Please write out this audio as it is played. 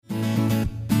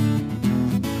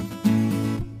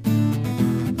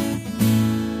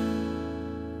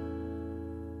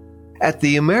At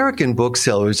the American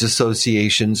Booksellers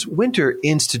Association's Winter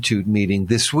Institute meeting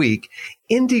this week,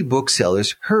 indie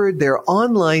booksellers heard their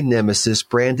online nemesis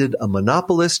branded a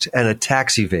monopolist and a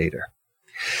tax evader.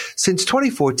 Since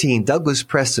 2014, Douglas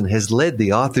Preston has led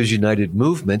the Authors United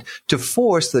movement to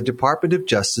force the Department of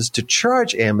Justice to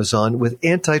charge Amazon with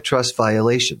antitrust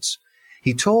violations.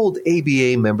 He told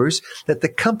ABA members that the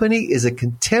company is a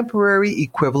contemporary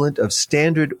equivalent of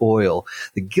Standard Oil,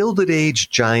 the Gilded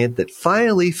Age giant that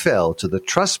finally fell to the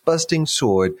trust-busting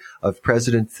sword of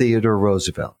President Theodore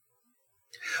Roosevelt.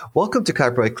 Welcome to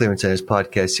Copyright Clearance Center's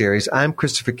podcast series. I'm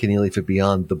Christopher Keneally for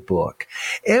Beyond the Book.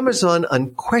 Amazon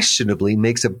unquestionably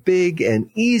makes a big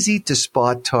and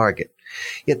easy-to-spot target.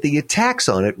 Yet the attacks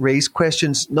on it raise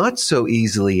questions not so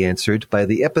easily answered by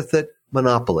the epithet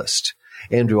monopolist.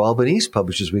 Andrew Albanese,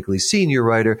 Publishers Weekly senior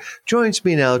writer, joins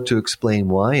me now to explain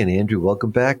why. And Andrew,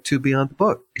 welcome back to Beyond the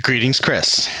Book. Greetings,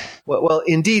 Chris. Well,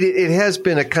 indeed, it has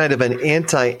been a kind of an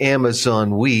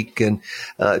anti-Amazon week, and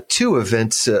two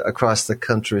events across the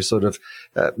country sort of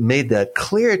made that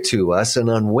clear to us. And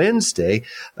on Wednesday,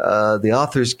 the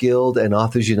Authors Guild and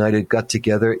Authors United got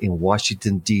together in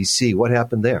Washington, D.C. What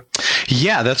happened there?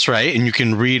 Yeah, that's right. And you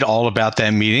can read all about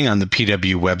that meeting on the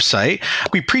PW website.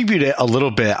 We previewed it a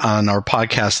little bit on our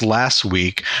podcast last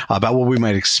week about what we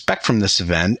might expect from this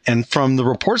event. And from the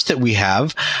reports that we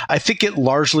have, I think it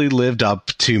largely lived up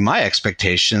to my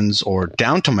expectations, or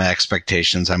down to my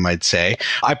expectations, I might say.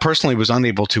 I personally was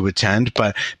unable to attend,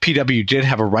 but PW did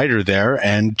have a writer there,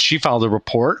 and she filed a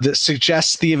report that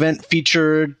suggests the event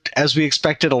featured, as we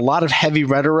expected, a lot of heavy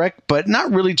rhetoric, but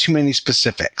not really too many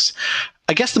specifics.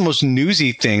 I guess the most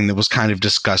newsy thing that was kind of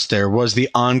discussed there was the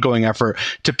ongoing effort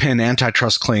to pin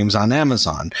antitrust claims on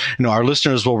Amazon. You know, our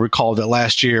listeners will recall that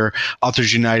last year,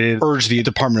 Authors United urged the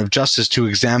Department of Justice to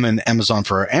examine Amazon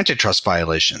for antitrust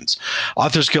violations.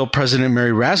 Authors Guild President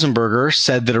Mary Rasenberger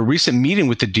said that a recent meeting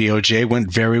with the DOJ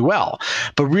went very well.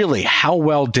 But really, how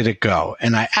well did it go?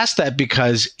 And I ask that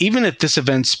because even at this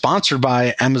event sponsored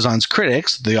by Amazon's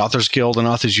critics, the Authors Guild and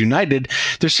Authors United,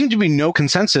 there seemed to be no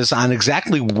consensus on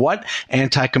exactly what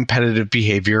anti-competitive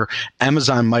behavior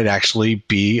Amazon might actually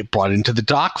be brought into the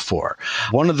dock for.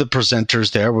 One of the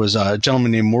presenters there was a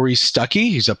gentleman named Maurice Stuckey.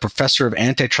 He's a professor of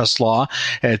antitrust law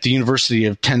at the University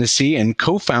of Tennessee and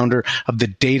co-founder of the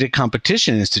Data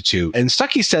Competition Institute. And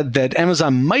Stuckey said that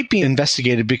Amazon might be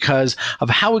investigated because of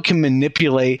how it can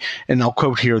manipulate, and I'll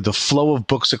quote here, the flow of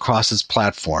books across its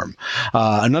platform.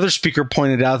 Another speaker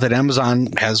pointed out that Amazon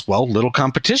has, well, little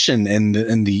competition in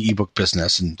the ebook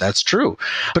business, and that's true.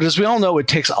 But as we all know, it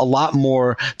takes a lot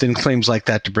more than claims like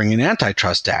that to bring an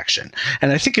antitrust action.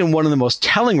 And I think in one of the most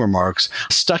telling remarks,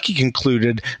 Stuckey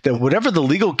concluded that whatever the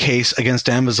legal case against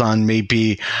Amazon may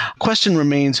be, question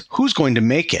remains who's going to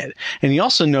make it. And he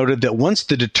also noted that once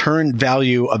the deterrent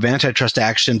value of antitrust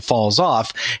action falls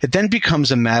off, it then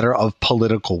becomes a matter of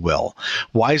political will.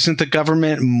 Why isn't the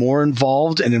government more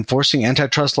involved in enforcing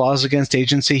antitrust laws against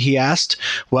agency, he asked?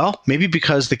 Well, maybe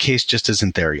because the case just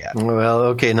isn't there yet. Well,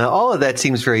 okay. Now, all of that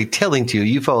seems very telling to you.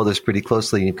 You follow this pretty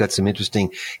closely, and you've got some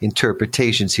interesting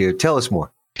interpretations here. Tell us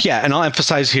more. Yeah, and I'll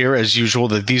emphasize here, as usual,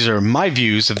 that these are my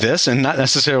views of this and not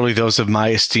necessarily those of my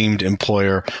esteemed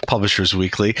employer, Publishers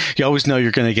Weekly. You always know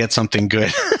you're going to get something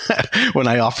good when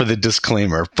I offer the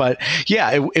disclaimer. But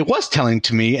yeah, it was telling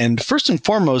to me, and first and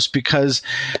foremost, because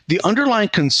the underlying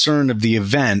concern of the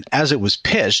event, as it was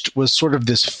pitched, was sort of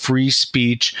this free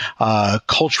speech,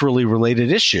 culturally related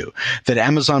issue, that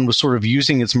Amazon was sort of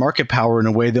using its market power in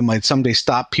a way that might someday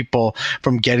stop people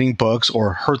from getting books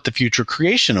or hurt the future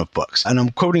creation of books. And I'm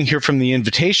quoting here from the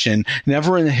invitation,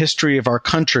 never in the history of our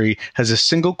country has a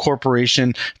single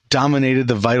corporation dominated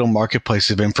the vital marketplace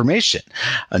of information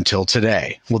until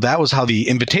today. Well, that was how the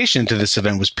invitation to this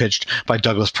event was pitched by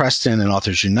Douglas Preston and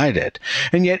Authors United.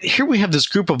 And yet here we have this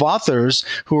group of authors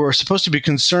who are supposed to be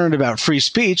concerned about free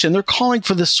speech, and they're calling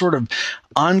for this sort of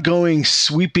ongoing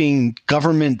sweeping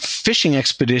government fishing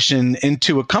expedition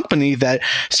into a company that,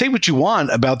 say what you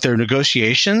want about their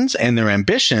negotiations and their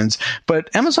ambitions,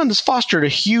 but Amazon has fostered a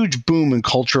huge boom in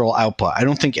cultural output. I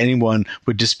don't think anyone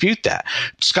would dispute that.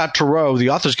 Scott Turow, the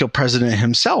Authors Guild president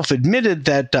himself, admitted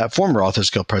that, former Authors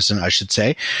Guild president, I should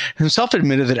say, himself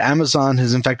admitted that Amazon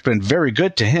has in fact been very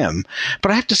good to him.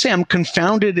 But I have to say I'm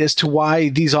confounded as to why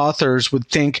these authors would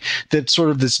think that sort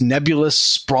of this nebulous,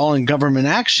 sprawling government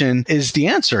action is the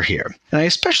answer here. And I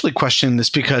especially question this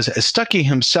because, as Stuckey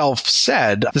himself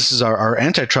said, this is our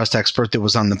antitrust expert that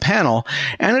was on the panel,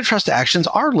 antitrust actions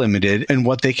are limited in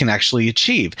what they can actually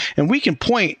achieve. And we can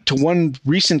point to one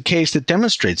recent case that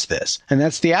demonstrates this, and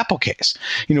that's the Apple case.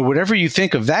 whatever you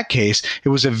think of that case, it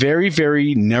was a very,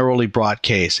 very narrowly brought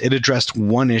case. It addressed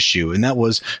one issue, and that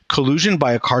was collusion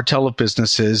by a cartel of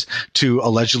businesses to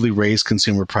allegedly raise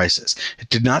consumer prices. It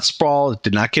did not sprawl. It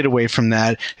did not get away from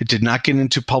that. It did not get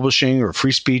into publishing or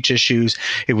free speech issues.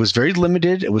 It was very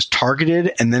limited. It was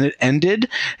targeted, and then it ended.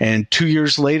 And 2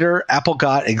 years later, Apple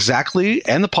got exactly,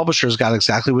 and the publishers got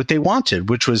exactly what they wanted,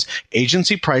 which was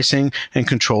agency pricing and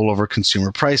control over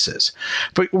consumer prices.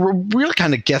 But what really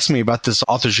kind of gets me about this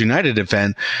Authors United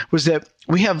event was that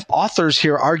we have authors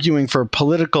here arguing for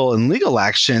political and legal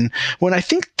action when I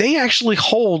think they actually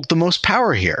hold the most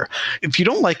power here. If you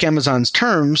don't like Amazon's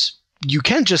terms, you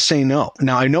can just say no.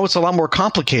 Now, I know it's a lot more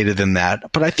complicated than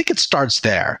that, but I think it starts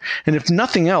there. And if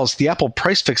nothing else, the Apple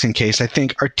price fixing case, I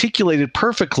think, articulated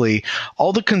perfectly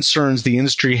all the concerns the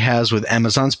industry has with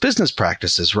Amazon's business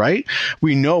practices, right?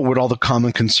 We know what all the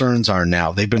common concerns are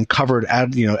now. They've been covered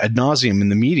ad nauseum in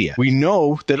the media. We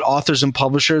know that authors and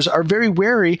publishers are very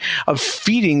wary of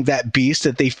feeding that beast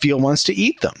that they feel wants to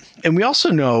eat them. And we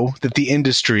also know that the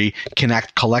industry can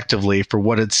act collectively for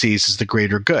what it sees as the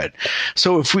greater good.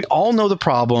 So if we all know the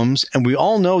problems, and we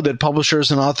all know that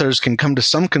publishers and authors can come to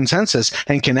some consensus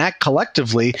and can act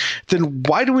collectively, then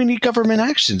why do we need government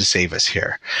action to save us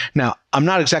here? Now, I'm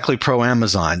not exactly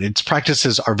pro-Amazon. Its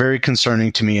practices are very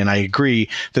concerning to me, and I agree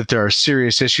that there are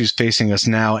serious issues facing us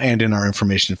now and in our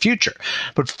information future.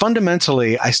 But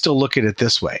fundamentally, I still look at it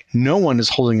this way. No one is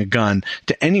holding a gun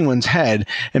to anyone's head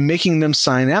and making them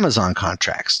sign Amazon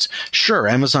contracts. Sure,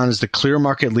 Amazon is the clear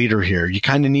market leader here. You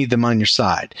kind of need them on your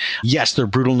side. Yes, they're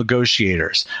brutal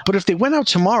negotiators. But if they went out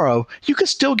tomorrow, you could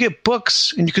still get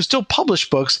books, and you could still publish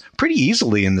books pretty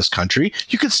easily in this country.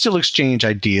 You could still exchange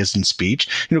ideas and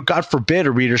speech. God forbid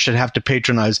a reader should have to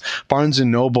patronize Barnes &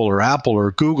 Noble or Apple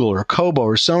or Google or Kobo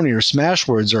or Sony or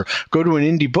Smashwords or go to an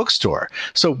indie bookstore.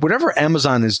 So whatever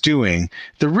Amazon is doing,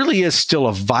 there really is still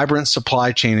a vibrant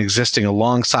supply chain existing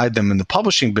alongside them in the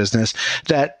publishing business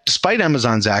that, despite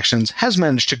Amazon's actions, has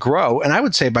managed to grow, and I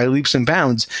would say by leaps and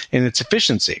bounds in its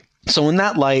efficiency. So in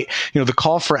that light, the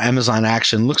call for Amazon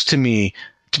action looks to me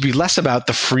to be less about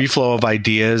the free flow of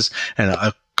ideas and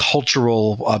a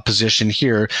cultural position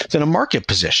here than a market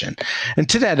position. And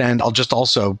to that end, I'll just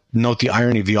also note the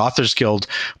irony of the Authors Guild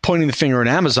pointing the finger at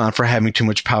Amazon for having too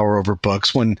much power over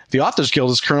books when the Authors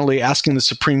Guild is currently asking the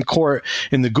Supreme Court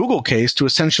in the Google case to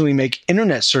essentially make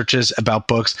internet searches about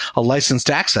books a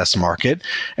licensed access market.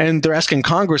 And they're asking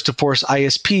Congress to force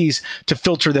ISPs to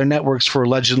filter their networks for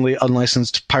allegedly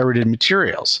unlicensed pirated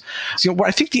materials. So, what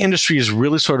I think the industry is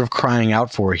really sort of crying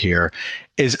out for here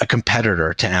is a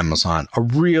competitor to Amazon, a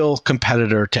real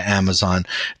competitor to Amazon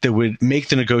that would make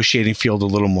the negotiating field a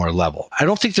little more level. I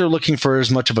don't think they're looking for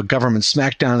as much of a government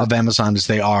smackdown of Amazon as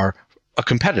they are a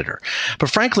competitor. But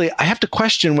frankly, I have to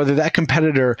question whether that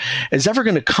competitor is ever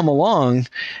going to come along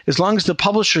as long as the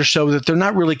publishers show that they're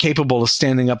not really capable of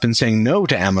standing up and saying no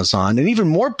to Amazon. And even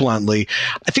more bluntly,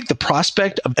 I think the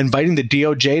prospect of inviting the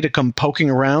DOJ to come poking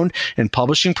around in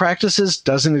publishing practices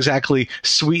doesn't exactly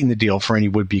sweeten the deal for any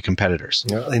would-be competitors.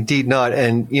 No, indeed not.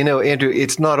 And, Andrew,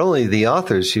 it's not only the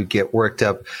authors who get worked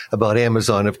up about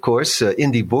Amazon, of course.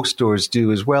 Indie bookstores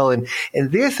do as well. And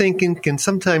their thinking can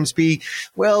sometimes be,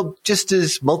 well, just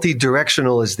as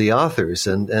multi-directional as the authors,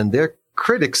 and their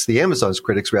critics, the Amazon's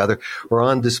critics rather, were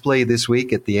on display this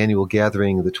week at the annual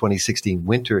gathering of the 2016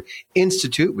 Winter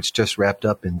Institute, which just wrapped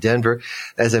up in Denver.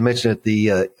 As I mentioned at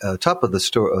the top of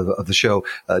the show,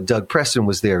 Doug Preston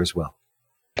was there as well.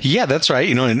 Yeah, that's right.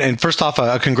 And first off,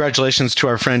 congratulations to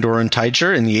our friend Oren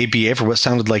Teicher and the ABA for what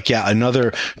sounded like,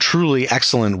 another truly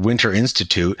excellent Winter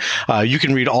Institute. You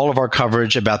can read all of our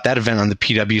coverage about that event on the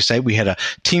PW site. We had a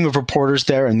team of reporters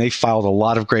there, and they filed a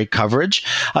lot of great coverage.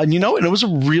 And it was a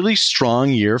really strong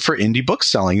year for indie book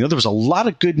selling. There was a lot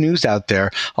of good news out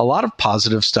there, a lot of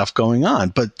positive stuff going on.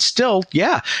 But still,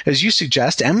 as you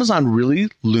suggest, Amazon really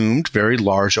loomed very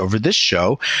large over this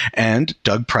show. And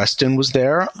Doug Preston was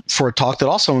there for a talk that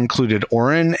also included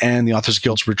Oren and the Authors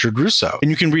Guild's Richard Russo.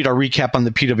 And you can read our recap on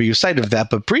the PW site of that.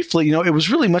 But briefly, it was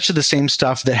really much of the same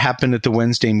stuff that happened at the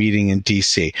Wednesday meeting in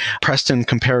DC. Preston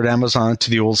compared Amazon to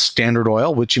the old Standard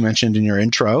Oil, which you mentioned in your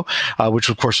intro, which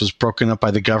of course was broken up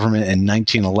by the government in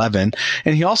 1911.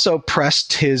 And he also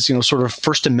pressed his, sort of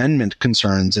First Amendment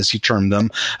concerns, as he termed them,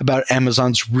 about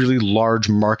Amazon's really large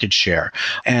market share.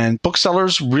 And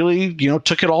booksellers really,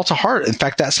 took it all to heart. In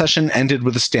fact, that session ended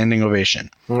with a standing ovation.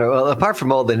 Well, apart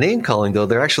from all the name calling, though,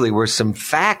 there actually were some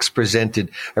facts presented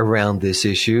around this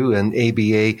issue, and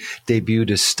ABA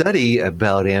debuted a study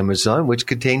about Amazon, which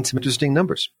contained some interesting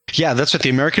numbers. Yeah, that's what the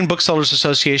American Booksellers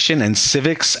Association and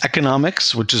Civics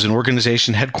Economics, which is an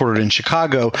organization headquartered in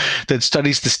Chicago that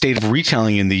studies the state of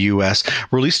retailing in the U.S.,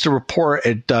 released a report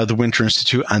at the Winter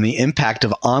Institute on the impact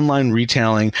of online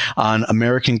retailing on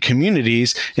American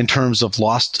communities in terms of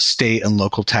lost state and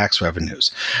local tax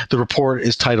revenues. The report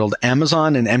is titled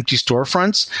Amazon and Empty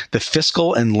Storefronts, the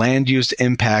Fiscal and Land Use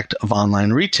Impact of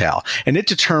Online Retail. And it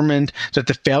determined that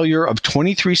the failure of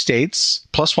 23 states,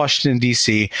 plus Washington,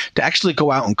 D.C., to actually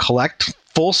go out and collect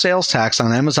full sales tax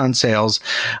on Amazon sales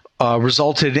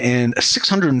resulted in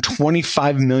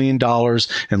 $625 million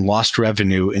in lost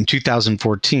revenue in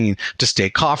 2014 to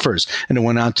state coffers. And it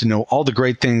went on to know all the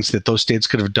great things that those states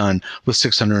could have done with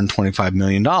 $625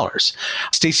 million.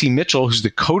 Stacy Mitchell, who's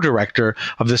the co-director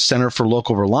of the Center for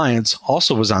Local Reliance,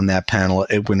 also was on that panel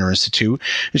at Winter Institute.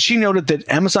 And she noted that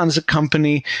Amazon is a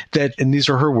company that, and these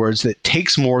are her words, that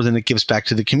takes more than it gives back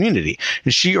to the community.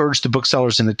 And she urged the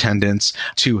booksellers in attendance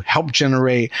to help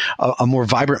generate a more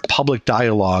vibrant public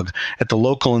dialogue at the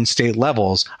local and state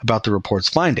levels about the report's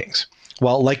findings.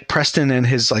 Well, like Preston and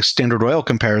his Standard Oil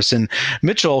comparison,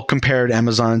 Mitchell compared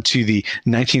Amazon to the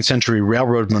 19th century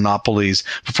railroad monopolies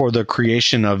before the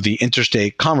creation of the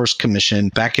Interstate Commerce Commission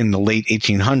back in the late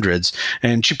 1800s.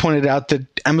 And she pointed out that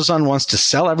Amazon wants to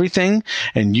sell everything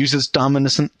and use its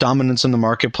dominance in the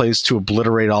marketplace to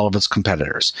obliterate all of its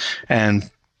competitors.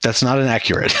 And that's not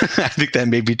inaccurate. I think that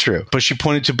may be true. But she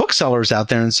pointed to booksellers out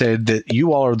there and said that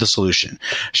you all are the solution.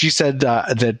 She said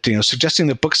that suggesting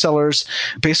that booksellers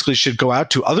basically should go out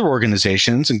to other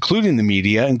organizations, including the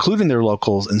media, including their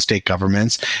local and state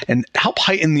governments, and help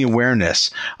heighten the awareness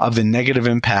of the negative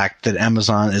impact that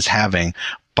Amazon is having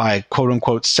by, quote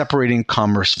unquote, separating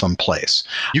commerce from place.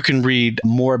 You can read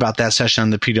more about that session on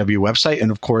the PW website.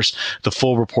 And of course, the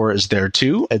full report is there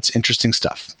too. It's interesting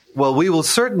stuff. Well, we will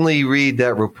certainly read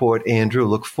that report, Andrew.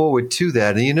 Look forward to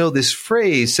that. And this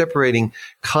phrase, separating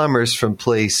commerce from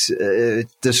place,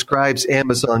 describes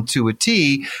Amazon to a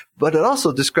T, but it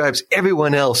also describes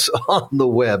everyone else on the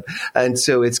web. And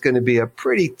so it's going to be a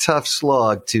pretty tough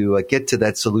slog to get to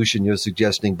that solution you're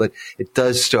suggesting. But it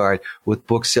does start with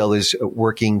booksellers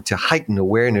working to heighten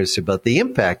awareness about the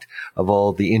impact of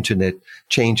all the internet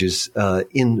changes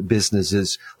in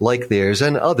businesses like theirs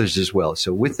and others as well.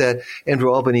 So with that,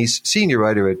 Andrew Albany's senior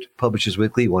writer at Publishers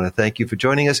Weekly, I want to thank you for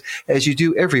joining us as you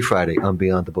do every Friday on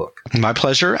Beyond the Book. My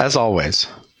pleasure, as always.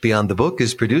 Beyond the Book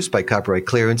is produced by Copyright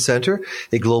Clearance Center,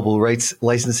 a global rights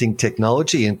licensing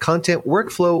technology and content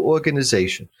workflow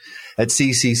organization. At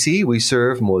CCC, we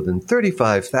serve more than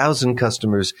 35,000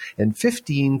 customers and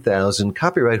 15,000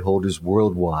 copyright holders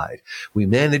worldwide. We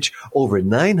manage over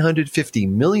 950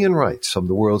 million rights from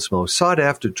the world's most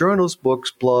sought-after journals,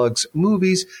 books, blogs,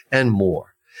 movies, and more.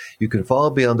 You can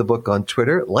follow Beyond the Book on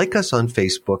Twitter, like us on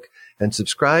Facebook, and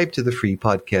subscribe to the free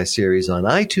podcast series on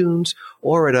iTunes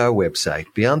or at our website,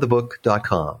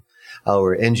 beyondthebook.com.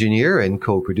 Our engineer and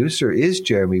co-producer is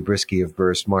Jeremy Brisky of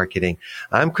Burst Marketing.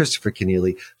 I'm Christopher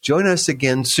Keneally. Join us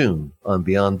again soon on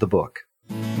Beyond the Book.